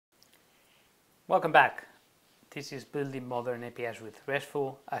Welcome back. This is Building Modern APIs with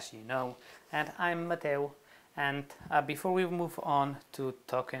RESTful, as you know, and I'm Matteo. And before we move on to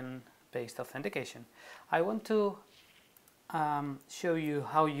token-based authentication, I want to show you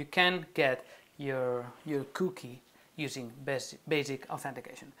how you can get your cookie using basic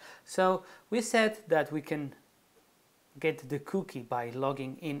authentication. So we said that we can get the cookie by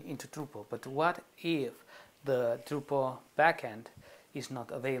logging into Drupal, but what if the Drupal backend is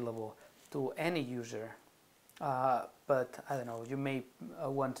not available to any user? But I don't know, you may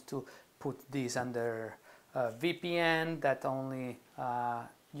want to put this under VPN that only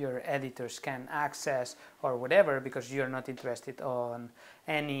your editors can access or whatever, because you're not interested on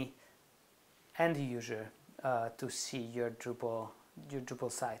any end user to see your Drupal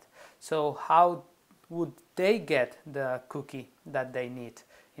site. So how would they get the cookie that they need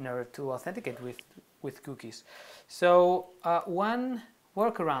in order to authenticate with cookies? So one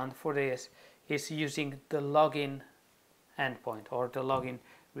workaround for this is using the login endpoint or the login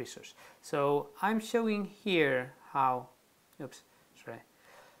resource. So I'm showing here how,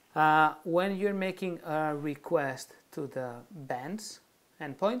 when you're making a request to the bands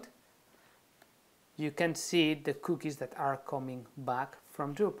endpoint, you can see the cookies that are coming back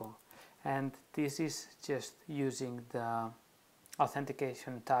from Drupal. And this is just using the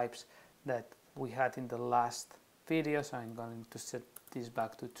authentication types that we had in the last video. So I'm going to set this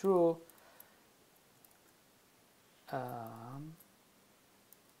back to true.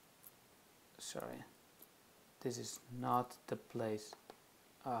 Sorry, this is not the place.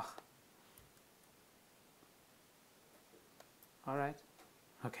 All right,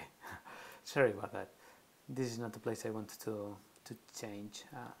 okay. Sorry about that. This is not the place I wanted to change.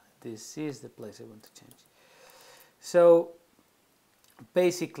 This is the place I want to change. So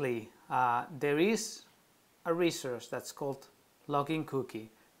basically, there is a resource that's called login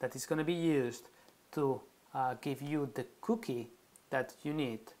cookie that is going to be used to give you the cookie that you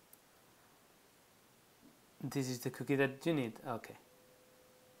need. This is the cookie that you need. Okay.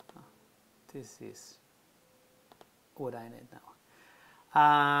 This is what I need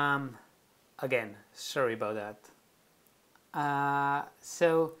now. Again, sorry about that.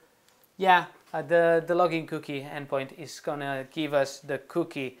 So yeah, the login cookie endpoint is gonna give us the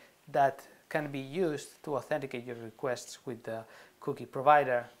cookie that can be used to authenticate your requests with the cookie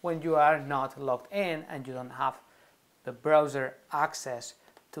provider when you are not logged in and you don't have the browser access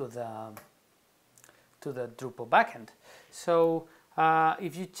to the Drupal backend. So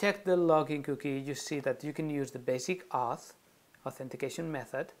if you check the login cookie, you see that you can use the basic auth authentication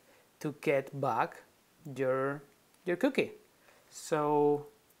method to get back your cookie. So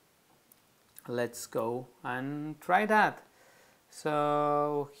let's go and try that.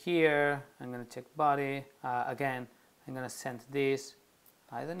 So here I'm going to check body. Again, I'm going to send this.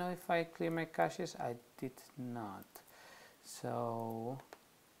 I don't know if I clear my caches. I did not. So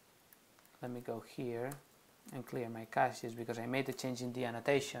let me go here and clear my caches because I made a change in the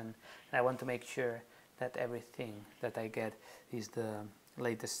annotation and I want to make sure that everything that I get is the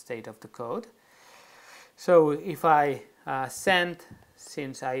latest state of the code. So if I send,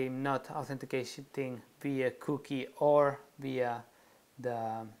 since I'm not authenticating via cookie or via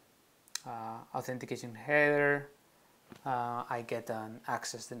the authentication header, I get an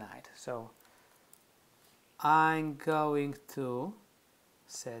access denied. So I'm going to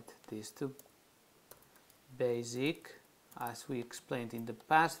set this to basic, as we explained in the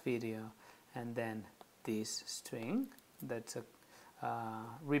past video, and then this string, that's a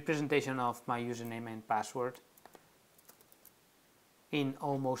representation of my username and password in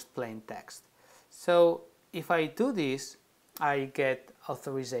almost plain text. So if I do this, I get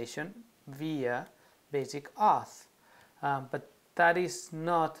authorization via basic auth, but that is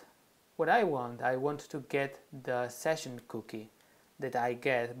not what I want. I want to get the session cookie that I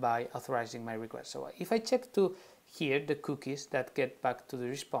get by authorizing my request. So if I check to here the cookies that get back to the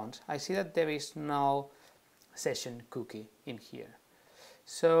response, I see that there is no session cookie in here.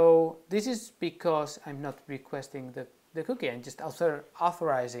 So this is because I'm not requesting the cookie. I'm just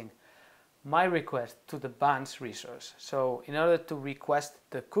authorizing my request to the bands resource. So in order to request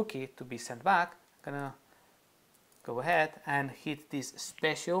the cookie to be sent back, I'm gonna go ahead and hit this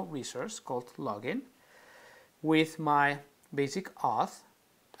special resource called login with my basic auth,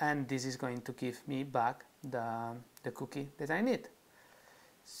 and this is going to give me back the cookie that I need.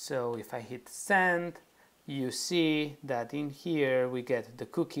 So if I hit send, you see that in here we get the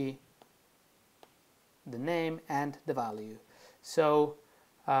cookie, the name and the value. So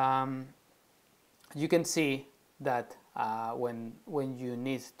you can see that when you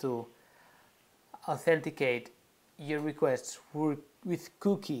need to authenticate your requests with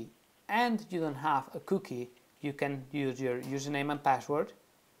cookie and you don't have a cookie, you can use your username and password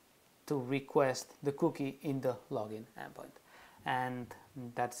to request the cookie in the login endpoint. And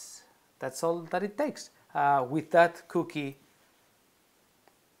that's all that it takes. With that cookie,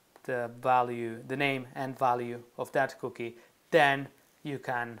 the name and value of that cookie, then you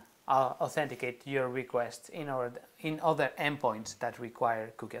can authenticate your requests in other endpoints that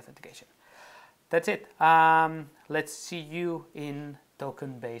require cookie authentication. That's it. Let's see you in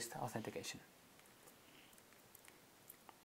token-based authentication.